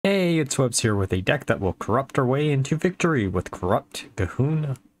Hey, it's Webs here with a deck that will corrupt our way into victory with Corrupt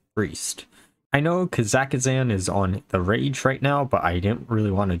Gahun Priest. I know Kazakhstan is on the rage right now, but I didn't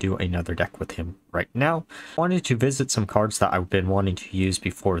really want to do another deck with him right now. I wanted to visit some cards that I've been wanting to use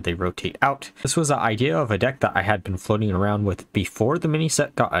before they rotate out. This was an idea of a deck that I had been floating around with before the mini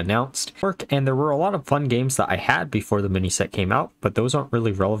set got announced. And there were a lot of fun games that I had before the mini set came out, but those aren't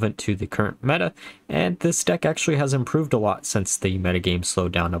really relevant to the current meta. And this deck actually has improved a lot since the metagame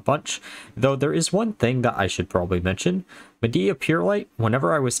slowed down a bunch. Though there is one thing that I should probably mention. Medea Purelight,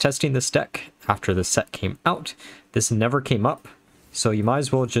 whenever I was testing this deck after the set came out, this never came up. So you might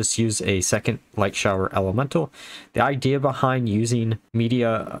as well just use a second Light Shower Elemental. The idea behind using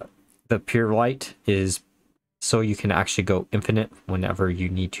Medea the Purelight is so you can actually go infinite whenever you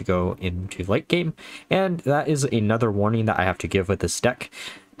need to go into late game. And that is another warning that I have to give with this deck.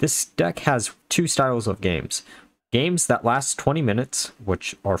 This deck has two styles of games. Games that last 20 minutes,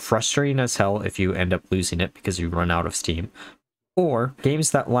 which are frustrating as hell if you end up losing it because you run out of steam. Or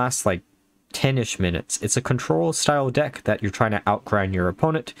games that last like 10-ish minutes. It's a control style deck that you're trying to outgrind your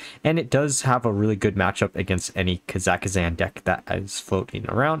opponent, and it does have a really good matchup against any Kazakhstan deck that is floating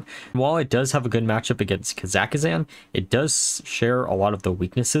around. While it does have a good matchup against Kazakhstan, it does share a lot of the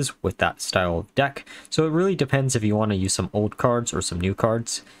weaknesses with that style of deck. So it really depends if you want to use some old cards or some new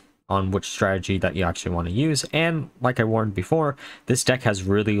cards on which strategy that you actually want to use. And like I warned before, this deck has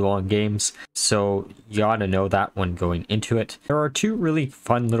really long games, so you gotta know that when going into it. There are two really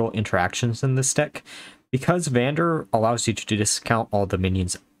fun little interactions in this deck. Because Vander allows you to discount all the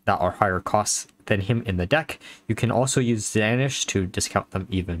minions that are higher costs than him in the deck, you can also use Xanesh to discount them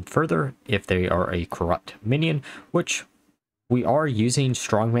even further if they are a corrupt minion, which we are using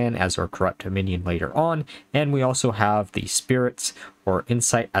Strongman as our corrupt minion later on, and we also have the Spirits or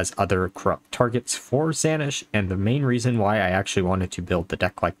Insight as other corrupt targets for Xanesh. And the main reason why I actually wanted to build the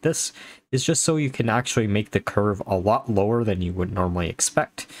deck like this is just so you can actually make the curve a lot lower than you would normally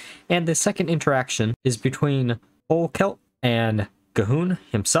expect. And the second interaction is between Polkelt and Gahun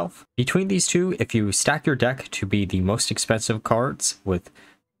himself. Between these two, if you stack your deck to be the most expensive cards with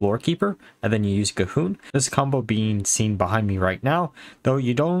Lorekeeper, and then you use Gahun. This combo being seen behind me right now, though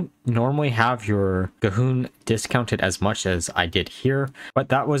you don't normally have your Gahun discounted as much as I did here, but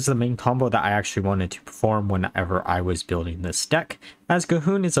that was the main combo that I actually wanted to perform whenever I was building this deck, as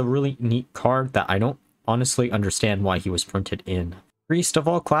Gahun is a really neat card that I don't honestly understand why he was printed in Priest of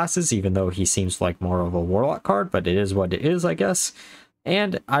all classes, even though he seems like more of a Warlock card, but it is what it is, I guess.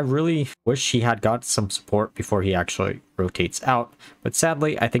 And I really wish he had got some support before he actually rotates out, but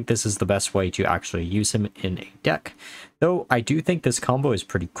sadly I think this is the best way to actually use him in a deck. Though I do think this combo is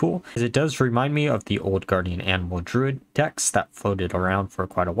pretty cool, as it does remind me of the old Guardian Animal Druid decks that floated around for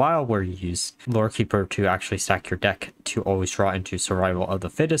quite a while, where you use Lorekeeper to actually stack your deck to always draw into Survival of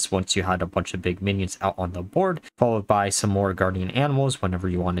the Fittest once you had a bunch of big minions out on the board, followed by some more Guardian Animals whenever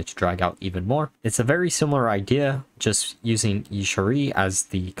you wanted to drag out even more. It's a very similar idea, just using Yishari as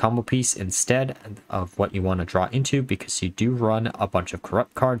the combo piece instead of what you want to draw into, because you do run a bunch of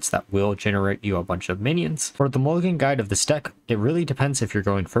corrupt cards that will generate you a bunch of minions. For the Mulligan guide of this deck, it really depends if you're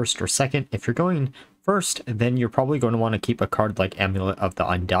going first or second. If you're going first, then you're probably going to want to keep a card like Amulet of the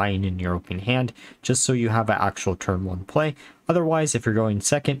Undying in your opening hand, just so you have an actual turn 1 play. Otherwise, if you're going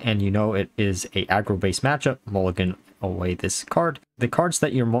second and you know it is a aggro-based matchup, Mulligan away this card. The cards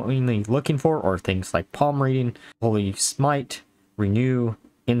that you're mainly looking for are things like Palm Reading, Holy Smite, Renew,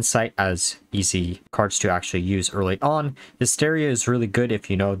 Insight as easy cards to actually use early on. Hysteria is really good if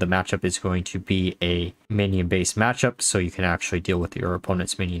you know the matchup is going to be a minion based matchup, so you can actually deal with your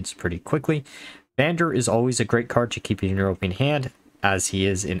opponent's minions pretty quickly. Vander is always a great card to keep in your opening hand, as he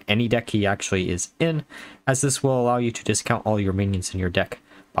is in any deck he actually is in, as this will allow you to discount all your minions in your deck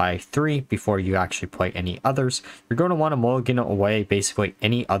by 3 before you actually play any others. You're going to want to mulligan away basically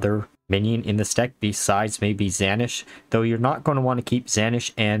any other minion in this deck besides maybe Xanesh, though you're not going to want to keep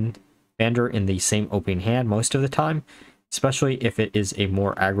Xanesh and Vander in the same opening hand most of the time, especially if it is a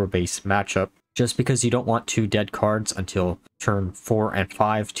more aggro-based matchup, just because you don't want 2 dead cards until turn 4 and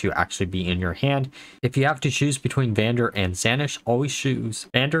 5 to actually be in your hand. If you have to choose between Vander and Xanesh, always choose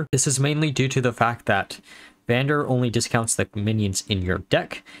Vander. This is mainly due to the fact that Vander only discounts the minions in your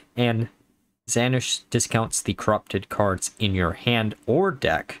deck, and Xanesh discounts the corrupted cards in your hand or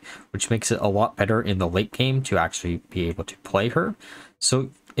deck, which makes it a lot better in the late game to actually be able to play her.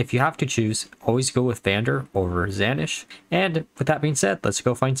 So if you have to choose, always go with Vander over Xanesh. And with that being said, let's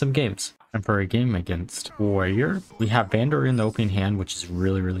go find some games. And for a game against Warrior, we have Vander in the opening hand, which is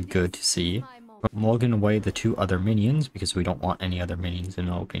really good to see. But mulligan away the 2 other minions because we don't want any other minions in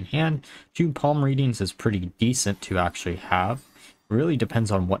the opening hand. 2 Palm Readings is pretty decent to actually have. Really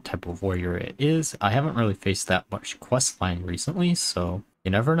depends on what type of warrior it is. I haven't really faced that much questline recently, so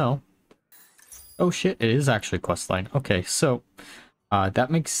you never know. Oh shit, it is actually questline. Okay, so that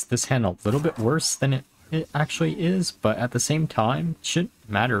makes this hand a little bit worse than it actually is, but at the same time, it shouldn't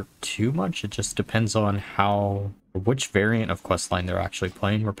matter too much. It just depends on which variant of questline they're actually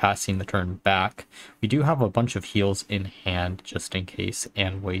playing. We're passing the turn back. We do have a bunch of heals in hand just in case,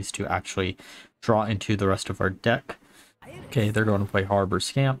 and ways to actually draw into the rest of our deck. Okay, they're going to play Harbor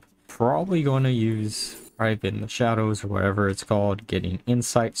Scamp. Probably going to use Drive in the Shadows or whatever it's called, getting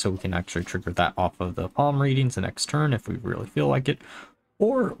Insight so we can actually trigger that off of the palm readings the next turn if we really feel like it.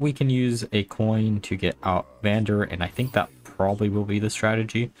 Or we can use a coin to get out Vander, and I think that probably will be the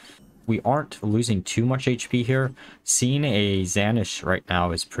strategy. We aren't losing too much HP here. Seeing a Xanesh right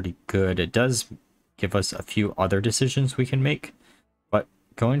now is pretty good. It does give us a few other decisions we can make, but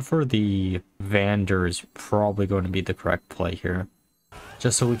going for the Vander is probably going to be the correct play here,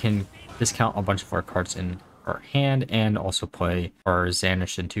 just so we can discount a bunch of our cards in our hand and also play our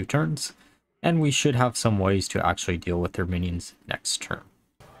Xanesh in 2 turns. And we should have some ways to actually deal with their minions next turn.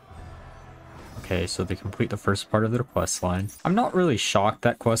 Okay, so they complete the first part of their quest line. I'm not really shocked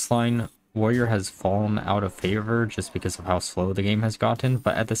that quest line warrior has fallen out of favor just because of how slow the game has gotten,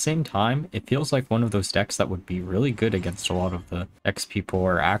 but at the same time, it feels like one of those decks that would be really good against a lot of the decks people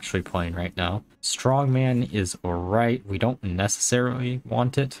are actually playing right now. Strongman is alright. We don't necessarily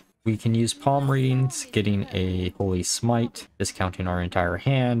want it. We can use palm readings, getting a Holy Smite, discounting our entire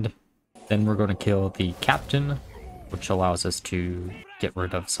hand. Then we're going to kill the captain, which allows us to get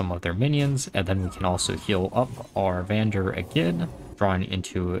rid of some of their minions, and then we can also heal up our Vander again, drawing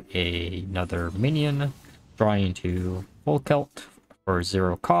into another minion, drawing into full Celt for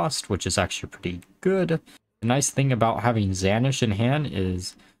 0 cost, which is actually pretty good. The nice thing about having Xanesh in hand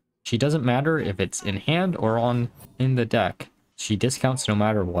is she doesn't matter if it's in hand or in the deck. She discounts no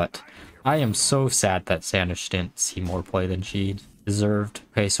matter what. I am so sad that Xanesh didn't see more play than she deserved.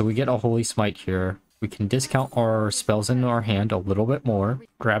 Okay, so we get a Holy Smite here. We can discount our spells in our hand a little bit more,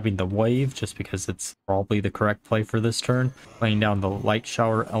 grabbing the wave just because it's probably the correct play for this turn, laying down the Light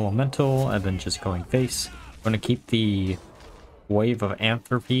Shower Elemental, and then just going face. I'm going to keep the Wave of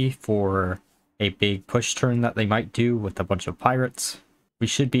Anthropy for a big push turn that they might do with a bunch of pirates. We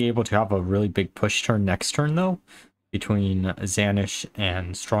should be able to have a really big push turn next turn though, between Xanesh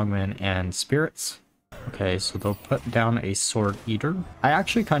and Strongman and Spirits. Okay, so they'll put down a Sword Eater. I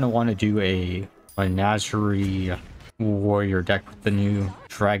actually kind of want to do a Menagerie warrior deck with the new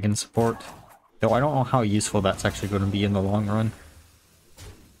dragon support, though I don't know how useful that's actually going to be in the long run.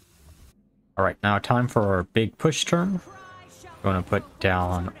 Alright, now time for our big push turn. We're going to put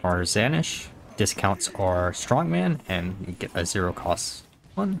down our Xanesh, discounts our Strongman, and we get a 0 cost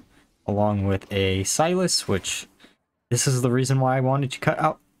one, along with a Silas, which this is the reason why I wanted to cut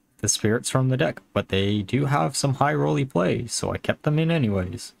out the spirits from the deck, but they do have some high rolly play, so I kept them in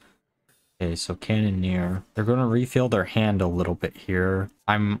anyways. Okay, so Cannoneer. They're going to refill their hand a little bit here.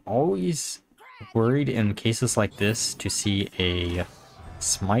 I'm always worried in cases like this to see a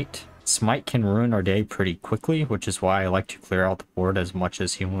Smite. Smite can ruin our day pretty quickly, which is why I like to clear out the board as much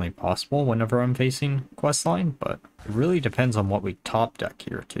as humanly possible whenever I'm facing questline, but it really depends on what we top deck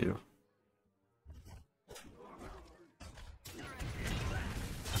here too.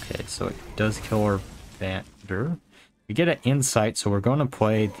 Okay, so it does kill our Vander. We get an Insight, so we're going to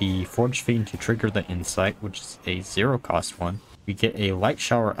play the Forge Fiend to trigger the Insight, which is a 0 cost one. We get a Light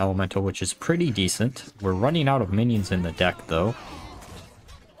Shower Elemental, which is pretty decent. We're running out of minions in the deck, though.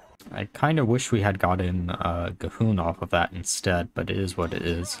 I kind of wish we had gotten Gahoon off of that instead, but it is what it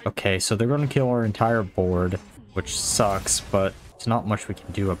is. Okay, so they're going to kill our entire board, which sucks, but there's not much we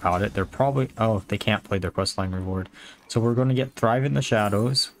can do about it. They're probably... oh, they can't play their questline reward. So we're going to get Thrive in the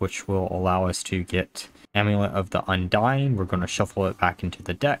Shadows, which will allow us to get Amulet of the Undying. We're going to shuffle it back into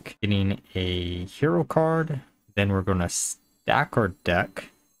the deck, getting a hero card. Then we're going to stack our deck,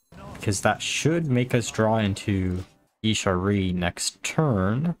 because that should make us draw into Ishari next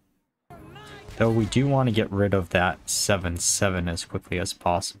turn. Though we do want to get rid of that 7/7 as quickly as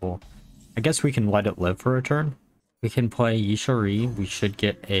possible. I guess we can let it live for a turn. We can play Ishari. We should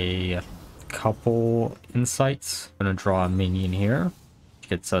get a couple insights. I'm going to draw a minion here.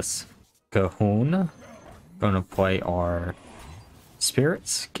 Gets us Gahoon. Going to play our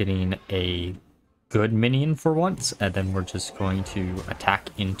spirits, getting a good minion for once, and then we're just going to attack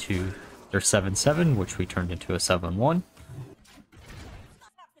into their 7/7, which we turned into a 7/1.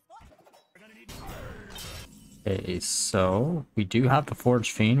 Okay, so we do have the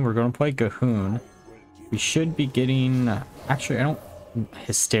Forge Fiend. We're going to play Gahoon. We should be getting... actually, I don't...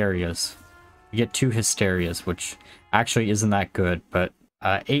 Hysterias. We get 2 Hysterias, which actually isn't that good, but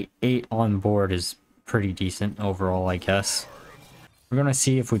 8/8 on board is pretty decent overall, I guess. We're going to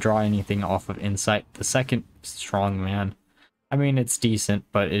see if we draw anything off of Insight. The second Strongman, I mean, it's decent,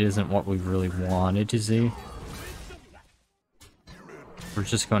 but it isn't what we really wanted to see. We're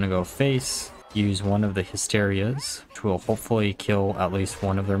just going to go face, use one of the Hysterias, which will hopefully kill at least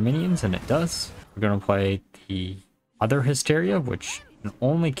one of their minions, and it does. We're going to play the other Hysteria, which can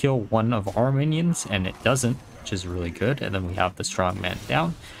only kill one of our minions, and it doesn't, which is really good. And then we have the Strongman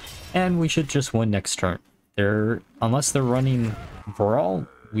down, and we should just win next turn. Unless they're running Brawl,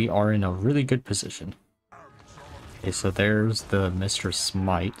 we are in a really good position. Okay, so there's the Mr.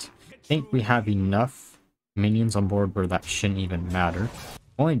 Smite. I think we have enough minions on board where that shouldn't even matter.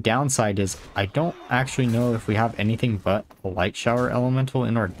 Only downside is I don't actually know if we have anything but a Light Shower Elemental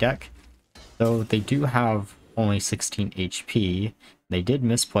in our deck. Though they do have only 16 HP. They did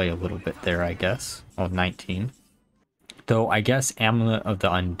misplay a little bit there, I guess. Oh, 19. Though I guess Amulet of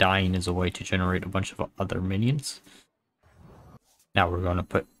the Undying is a way to generate a bunch of other minions. Now we're going to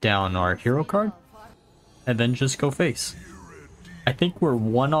put down our hero card. And then just go face. I think we're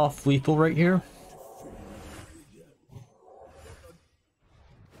 1 off lethal right here.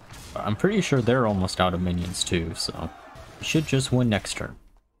 But I'm pretty sure they're almost out of minions too, so we should just win next turn.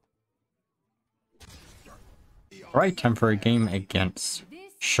 Alright, time for a game against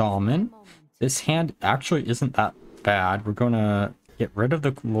Shaman. This hand actually isn't that bad. We're going to get rid of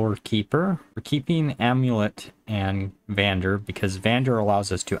the Lord Keeper. We're keeping Amulet and Vander because Vander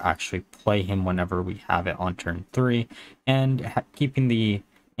allows us to actually play him whenever we have it on turn 3. And keeping the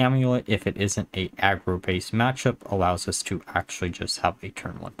Amulet, if it isn't a aggro-based matchup, allows us to actually just have a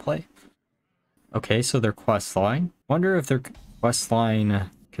turn 1 play. Okay, so their quest line. Wonder if their quest line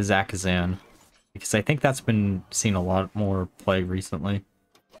Kazakhstan, because I think that's been seen a lot more play recently.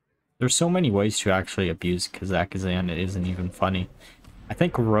 There's so many ways to actually abuse Kazakhstan, it isn't even funny. I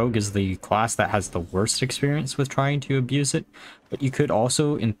think Rogue is the class that has the worst experience with trying to abuse it, but you could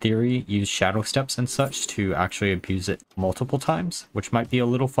also, in theory, use Shadow Steps and such to actually abuse it multiple times, which might be a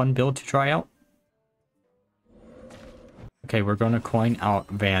little fun build to try out. Okay, we're going to coin out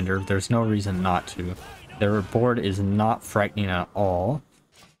Vander. There's no reason not to. Their board is not frightening at all.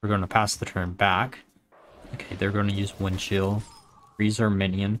 We're going to pass the turn back. Okay, they're going to use Wind Chill, freeze our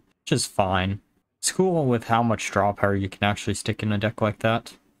minion, which is fine. It's cool with how much draw power you can actually stick in a deck like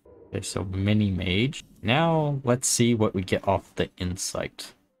that. Okay, so Mini Mage. Now, let's see what we get off the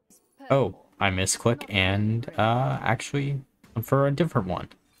Insight. Oh, I misclick and actually for a different one.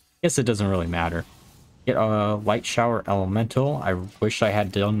 Guess it doesn't really matter. Get a Light Shower Elemental. I wish I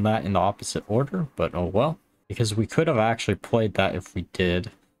had done that in the opposite order, but oh well. Because we could have actually played that if we did.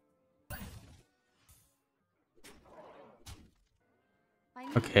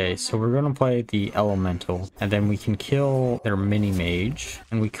 Okay, so we're going to play the Elemental, and then we can kill their Mini Mage.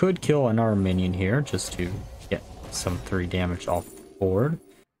 And we could kill another minion here, just to get some 3 damage off the board.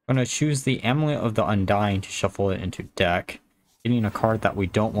 I'm going to choose the Amulet of the Undying to shuffle it into deck, getting a card that we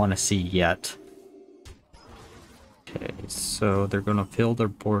don't want to see yet. Okay, so they're going to fill their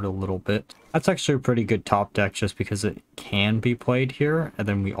board a little bit. That's actually a pretty good top deck, just because it can be played here, and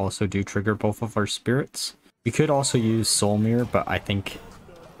then we also do trigger both of our spirits. We could also use Soul Mirror, but I think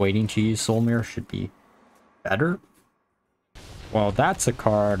waiting to use Soul Mirror should be better. Well, that's a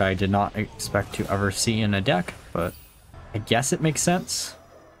card I did not expect to ever see in a deck, but I guess it makes sense.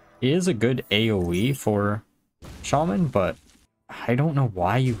 It is a good AoE for Shaman, but I don't know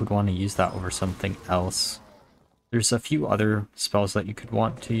why you would want to use that over something else. There's a few other spells that you could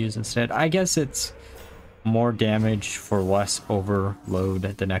want to use instead. I guess it's more damage for less overload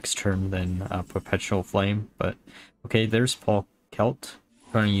the next turn than Perpetual Flame, but okay, there's Paul Kelt.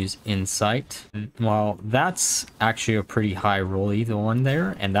 Going to use Insight. Well, that's actually a pretty high rolly, the one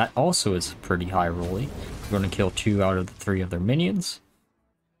there, and that also is pretty high rolly. We're going to kill 2 out of the 3 of their minions.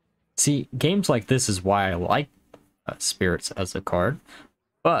 See, games like this is why I like Spirits as a card,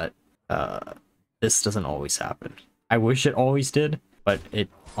 but this doesn't always happen. I wish it always did, but it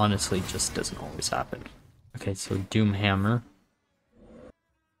honestly just doesn't always happen. Okay, so Doomhammer.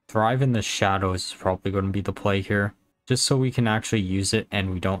 Thrive in the Shadows is probably going to be the play here, just so we can actually use it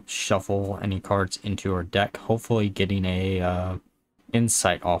and we don't shuffle any cards into our deck, hopefully getting a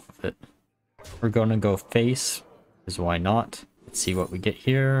Insight off of it. We're going to go face, because why not? Let's see what we get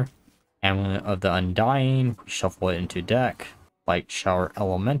here. Amulet of the Undying, we shuffle it into deck. Light Shower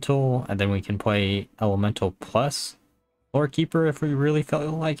Elemental, and then we can play Elemental plus Lord Keeper if we really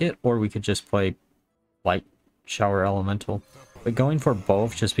felt like it, or we could just play Light Shower Elemental. But going for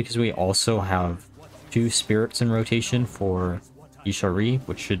both, just because we also have 2 spirits in rotation for Ishari,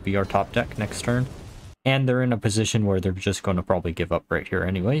 which should be our top deck next turn. And they're in a position where they're just going to probably give up right here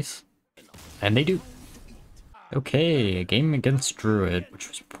anyways. And they do. Okay, a game against Druid, which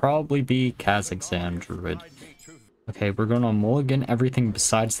would probably be Kazakhstan Druid. Okay, we're going to mulligan everything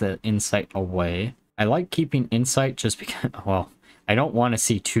besides the insight away. I like keeping insight just because, well, I don't want to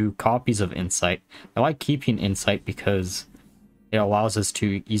see 2 copies of insight. I like keeping insight because it allows us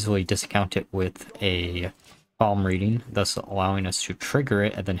to easily discount it with a palm reading, thus allowing us to trigger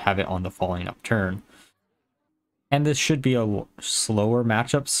it and then have it on the following up turn. And this should be a slower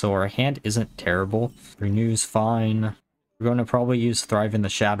matchup, so our hand isn't terrible. Renew's fine. We're going to probably use Thrive in the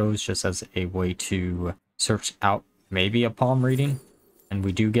Shadows just as a way to search out maybe a palm reading. And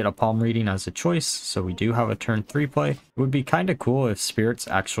we do get a palm reading as a choice, so we do have a turn 3 play. It would be kind of cool if spirits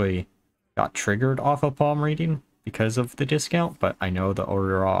actually got triggered off a palm reading because of the discount, but I know the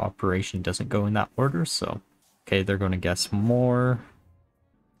order of operation doesn't go in that order, so... Okay, they're going to guess more.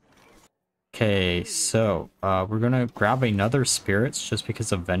 Okay, so we're going to grab another spirits just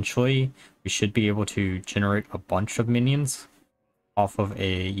because eventually we should be able to generate a bunch of minions off of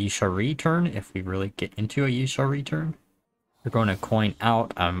a Yishari turn if we really get into a Yishari turn. We're going to coin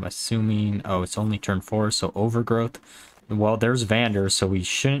out, I'm assuming, oh, it's only turn 4, so Overgrowth. Well, there's Vander, so we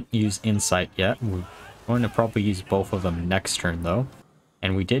shouldn't use Insight yet. We're going to probably use both of them next turn, though.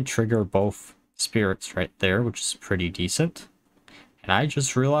 And we did trigger both spirits right there, which is pretty decent. And I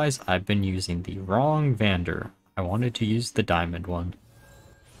just realized I've been using the wrong Vander. I wanted to use the diamond one.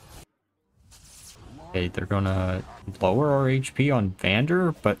 Okay, they're gonna lower our HP on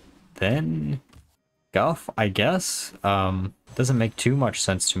Vander, but then Guff, I guess. Doesn't make too much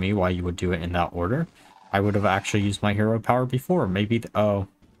sense to me why you would do it in that order. I would have actually used my hero power before. Maybe, oh,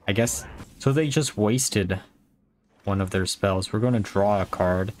 I guess. So they just wasted one of their spells. We're going to draw a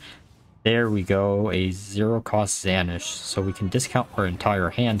card. There we go, a 0-cost Xanesh. So we can discount our entire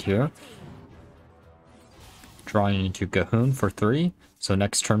hand here. Drawing into Gahoon for 3. So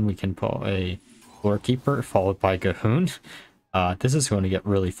next turn we can pull a Floorkeeper followed by Gahoon. This is going to get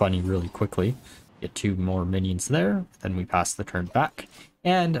really funny really quickly. Get 2 more minions there, then we pass the turn back.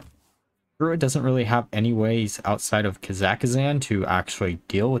 And Druid doesn't really have any ways outside of Kazakhstan to actually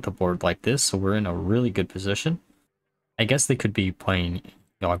deal with a board like this, so we're in a really good position. I guess they could be playing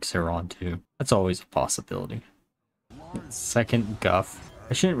Yogg-Saron too. That's always a possibility. Second Guff.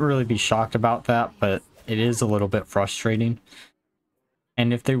 I shouldn't really be shocked about that, but it is a little bit frustrating.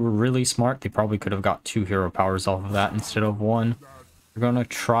 And if they were really smart, they probably could have got 2 hero powers off of that instead of 1. We're going to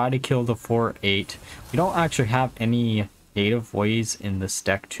try to kill the 4-8. We don't actually have any native ways in this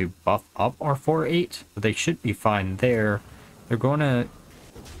deck to buff up our 4-8, but they should be fine there. They're going to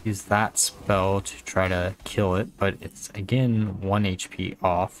use that spell to try to kill it, but it's again 1 HP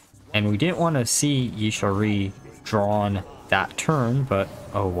off. And we didn't want to see Yishari drawn that turn, but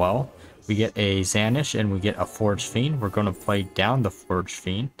oh well. We get a Xanesh and we get a Forged Fiend. We're going to play down the Forged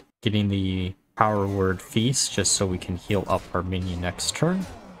Fiend, getting the Power Word Feast just so we can heal up our minion next turn.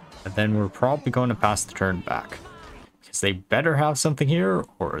 And then we're probably going to pass the turn back, because they better have something here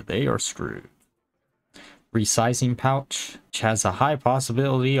or they are screwed. Resizing Pouch, which has a high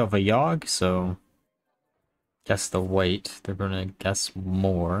possibility of a Yogg, so guess the weight. They're going to guess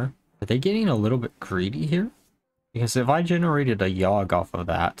more. Are they getting a little bit greedy here? Because if I generated a Yogg off of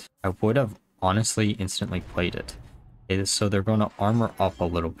that, I would have honestly instantly played it. Okay, so they're going to armor up a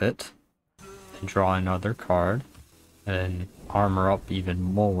little bit. And draw another card. And then armor up even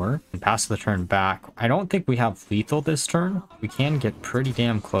more. And pass the turn back. I don't think we have lethal this turn. We can get pretty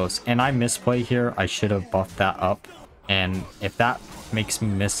damn close. And I misplay here. I should have buffed that up. And if that makes me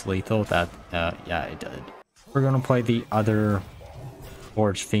miss lethal, that, yeah, I did. We're going to play the other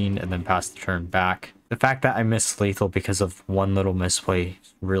Forged Fiend and then pass the turn back. The fact that I missed lethal because of one little misplay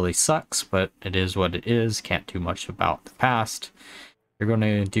really sucks, but it is what it is. Can't do much about the past. They're going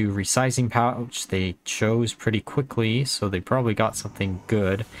to do Resizing Pouch. They chose pretty quickly, so they probably got something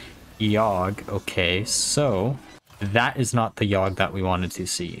good. Yogg. Okay, so that is not the Yogg that we wanted to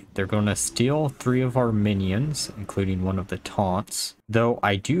see. They're going to steal 3 of our minions, including one of the taunts. Though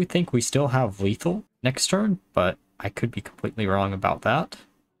I do think we still have lethal next turn, but I could be completely wrong about that.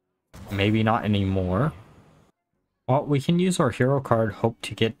 Maybe not anymore. Well, we can use our hero card, hope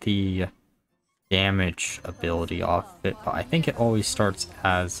to get the damage ability off it, but I think it always starts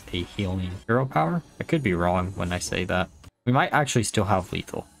as a healing hero power. I could be wrong when I say that. We might actually still have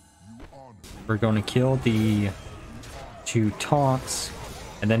lethal. We're going to kill the 2 taunts,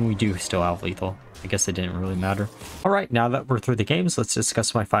 and then we do still have lethal. I guess it didn't really matter. Alright, now that we're through the games, let's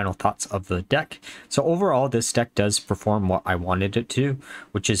discuss my final thoughts of the deck. So overall, this deck does perform what I wanted it to,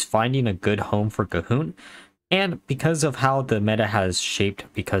 which is finding a good home for Gahoon. And because of how the meta has shaped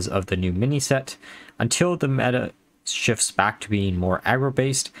because of the new mini set, until the meta shifts back to being more aggro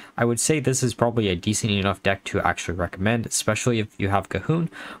based, I would say this is probably a decent enough deck to actually recommend, especially if you have Cahoon.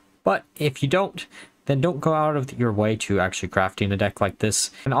 But if you don't, then don't go out of your way to actually crafting a deck like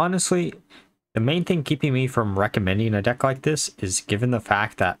this. And honestly, the main thing keeping me from recommending a deck like this is given the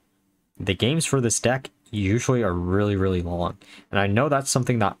fact that the games for this deck usually are really long. And I know that's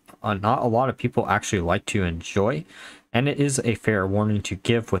something that not a lot of people actually like to enjoy. And it is a fair warning to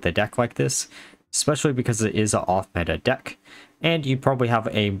give with a deck like this, especially because it is an off-meta deck. And you probably have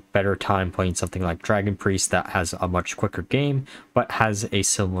a better time playing something like Dragon Priest that has a much quicker game, but has a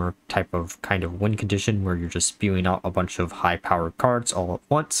similar type of kind of win condition where you're just spewing out a bunch of high-powered cards all at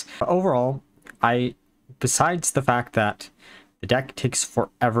once. But overall, besides the fact that the deck takes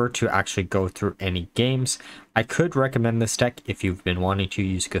forever to actually go through any games, I could recommend this deck if you've been wanting to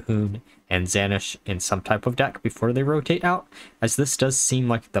use Cahoon and Xanesh in some type of deck before they rotate out, as this does seem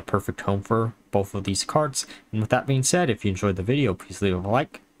like the perfect home for both of these cards. And with that being said, if you enjoyed the video, please leave a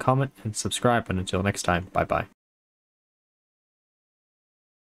like, comment, and subscribe. And until next time, bye bye.